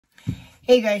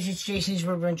Hey guys, it's Jason's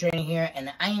Rubber Trainer here,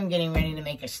 and I am getting ready to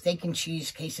make a steak and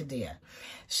cheese quesadilla.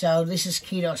 So this is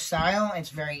keto style.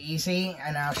 It's very easy,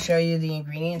 and I'll show you the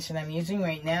ingredients that I'm using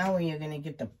right now. You're going to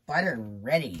get the butter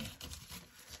ready.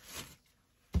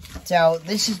 So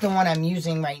this is the one I'm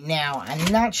using right now.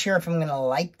 I'm not sure if I'm going to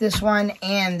like this one,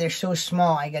 and they're so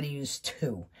small I got to use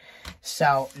two.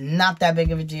 So not that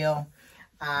big of a deal.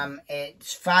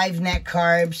 It's 5 net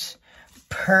carbs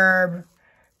per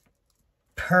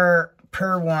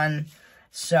one,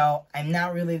 so I'm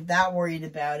not really that worried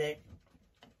about it.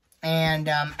 And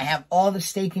I have all the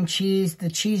steak and cheese. The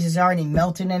cheese is already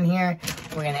melted in here.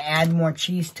 We're going to add more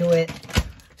cheese to it.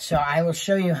 So I will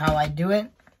show you how I do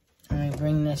it. Let me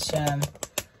bring this a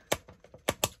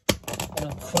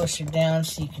little closer down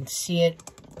so you can see it.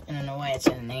 I don't know why it's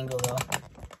at an angle though.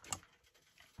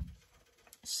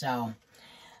 So,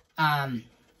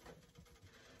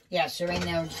 yeah, so right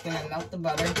now we're just going to melt the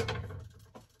butter.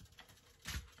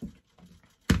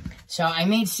 So I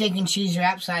made steak and cheese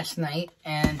wraps last night,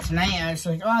 and tonight I was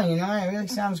like, oh, you know, it really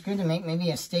sounds good to make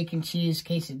maybe a steak and cheese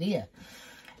quesadilla.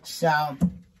 So,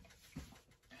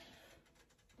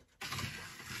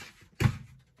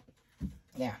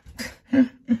 yeah, I'm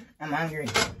hungry.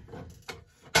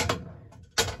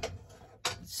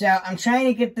 So I'm trying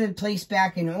to get the place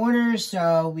back in order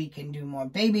so we can do more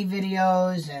baby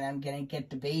videos, and I'm going to get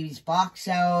the baby's box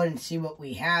out and see what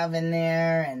we have in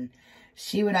there, and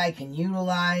see what I can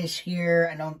utilize here.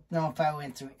 I don't know if I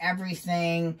went through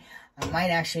everything. I might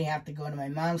actually have to go to my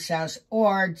mom's house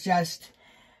or just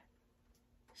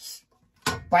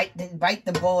bite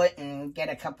the bullet and get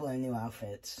a couple of new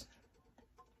outfits.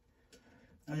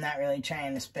 I'm not really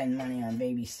trying to spend money on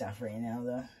baby stuff right now,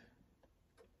 though.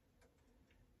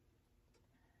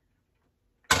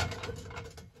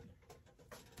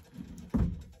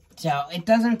 So it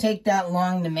doesn't take that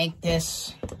long to make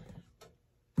this.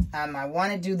 I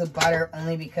want to do the butter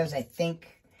only because I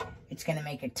think it's going to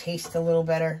make it taste a little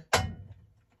better.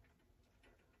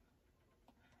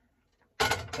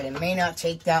 But it may not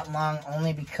take that long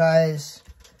only because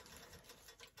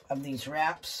of these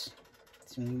wraps.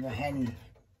 So I'm going to go ahead and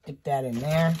dip that in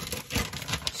there.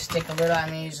 Stick a little,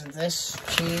 I'm using this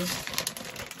cheese.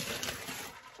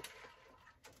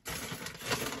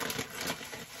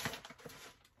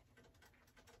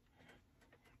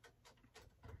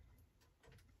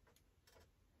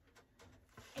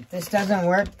 If this doesn't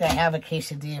work, I have a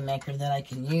quesadilla maker that I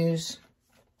can use.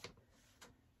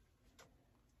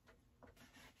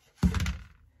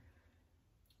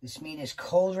 This meat is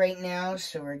cold right now,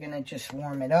 so we're going to just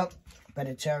warm it up. But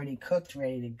it's already cooked,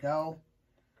 ready to go.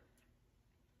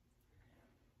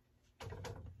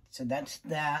 So that's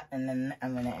that. And then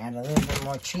I'm going to add a little bit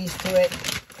more cheese to it.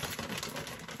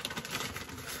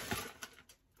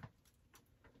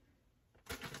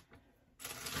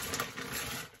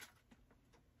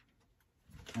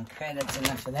 Okay, that's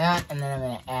enough of that. And then I'm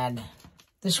going to add,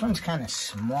 this one's kind of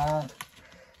small.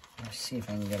 Let's see if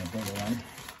I can get a bigger one.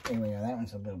 There we go, that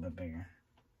one's a little bit bigger.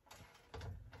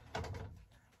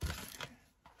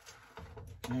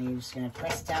 And you're just going to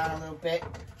press down a little bit.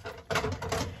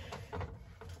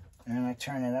 And I'm going to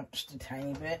turn it up just a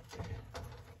tiny bit.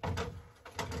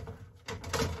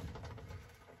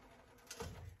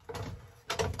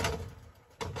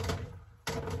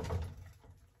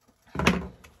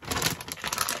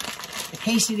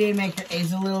 Quesadilla maker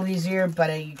is a little easier,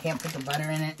 but you can't put the butter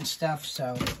in it and stuff,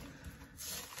 so.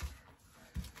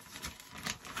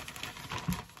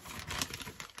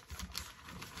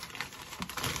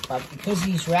 But because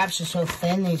these wraps are so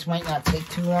thin, these might not take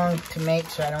too long to make,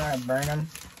 so I don't want to burn them.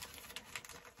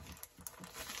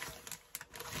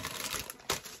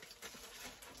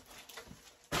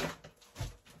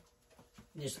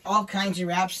 There's all kinds of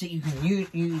wraps that you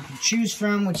can choose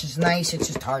from, which is nice. It's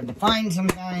just hard to find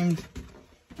sometimes.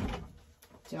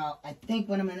 So I think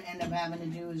what I'm going to end up having to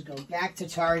do is go back to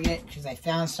Target, because I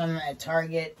found some at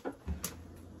Target.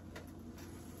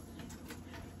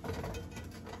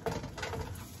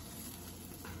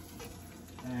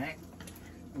 Alright.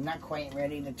 I'm not quite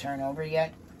ready to turn over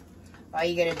yet. All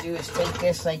you got to do is take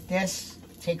this like this.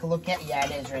 Take a look at it. Yeah,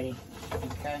 it is ready.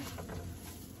 Okay.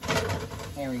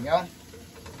 There we go.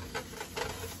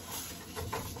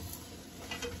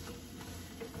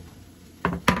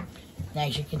 Now,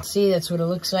 as you can see, that's what it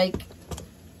looks like.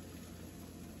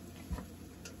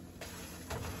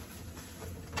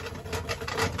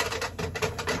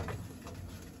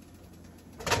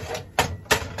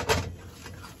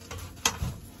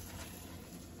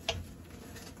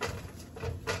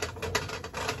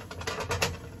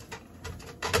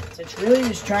 So it's really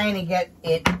just trying to get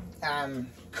it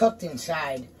cooked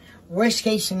inside. Worst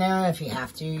case scenario, if you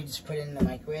have to, you just put it in the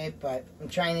microwave. But I'm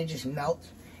trying to just melt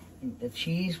the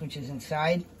cheese, which is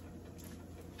inside.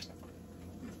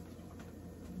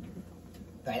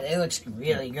 But it looks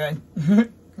really good.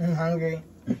 I'm hungry.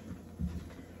 Yep.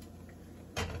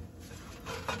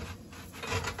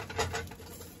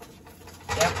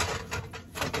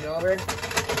 Flip it over.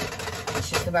 It's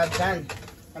just about done.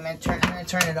 I'm gonna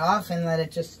turn it off and let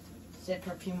it just sit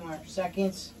for a few more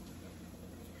seconds.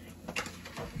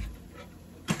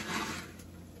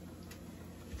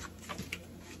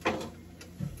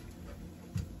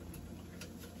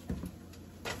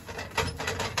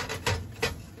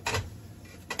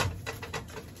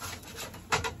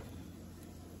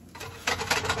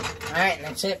 Alright, and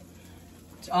that's it.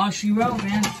 It's all she wrote,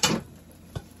 man.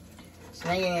 So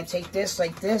now you're going to take this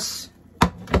like this.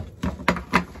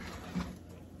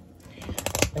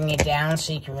 Bring it down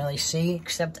so you can really see.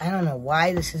 Except, I don't know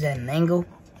why this is at an angle.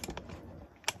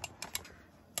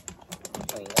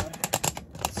 There you go.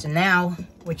 So now,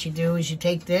 what you do is you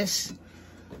take this.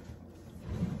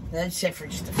 Let it sit for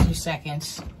just a few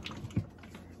seconds.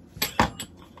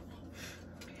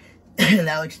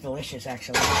 That looks delicious,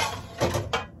 actually.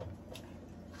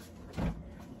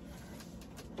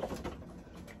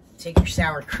 Take your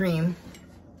sour cream,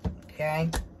 okay?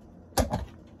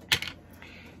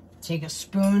 Take a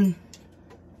spoon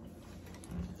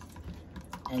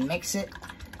and mix it.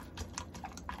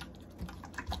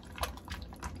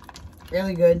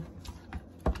 Really good.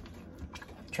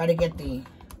 Try to get the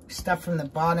stuff from the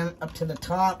bottom up to the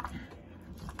top.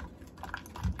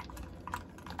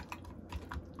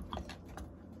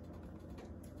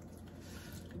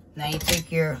 Now you take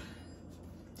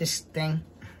this thing.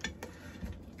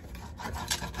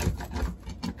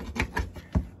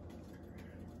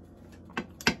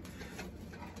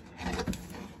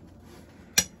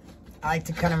 I like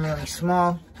to cut them really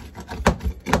small.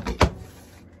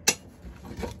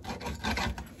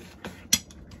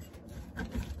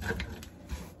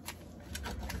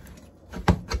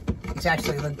 These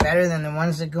actually look better than the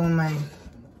ones that go in my,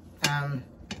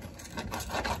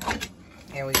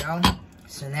 there we go.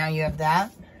 So now you have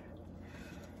that.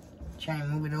 Try and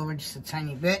move it over just a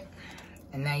tiny bit.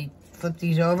 And now you flip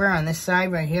these over on this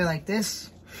side right here like this.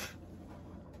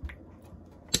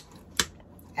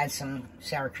 Add some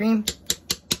sour cream.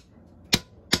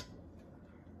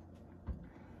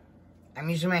 I'm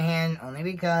using my hand only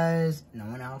because no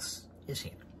one else is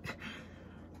here.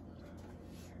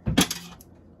 And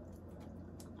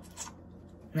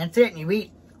that's it, and you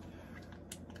eat.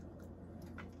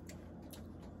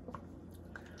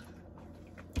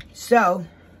 So,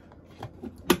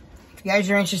 if you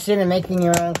guys are interested in making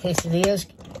your own quesadillas,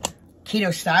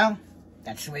 keto style,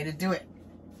 that's the way to do it.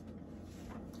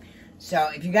 So,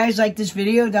 if you guys like this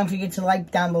video, don't forget to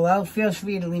like down below. Feel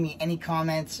free to leave me any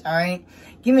comments, alright?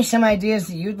 Give me some ideas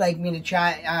that you'd like me to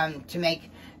try,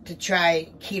 to try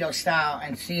keto style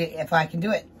and see if I can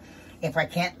do it. If I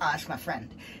can't, I'll ask my friend.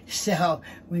 So,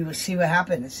 we will see what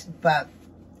happens. But,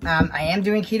 I am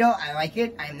doing keto. I like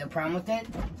it. I have no problem with it.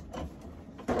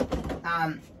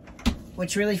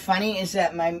 What's really funny is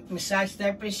that my massage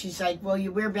therapist, she's like, well,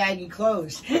 you wear baggy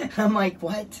clothes. I'm like,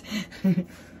 what?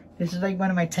 This is like one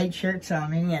of my tight shirts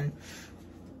on me,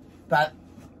 but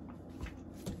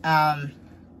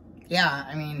yeah,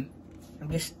 I mean,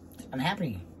 I'm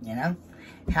happy, you know?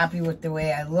 Happy with the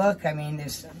way I look. I mean,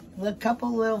 there's a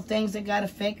couple little things that gotta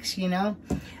fix, you know?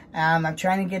 I'm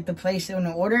trying to get the place in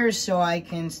order so I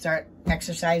can start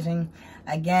exercising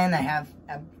again. I have,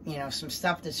 you know, some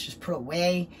stuff that's just put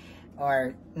away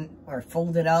or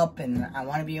folded up, and I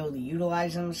want to be able to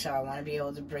utilize them. So I want to be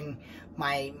able to bring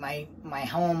my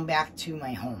home back to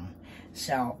my home.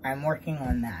 So I'm working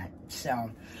on that.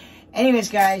 So anyways,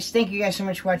 guys, thank you guys so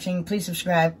much for watching. Please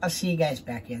subscribe. I'll see you guys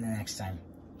back here the next time.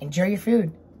 Enjoy your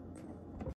food.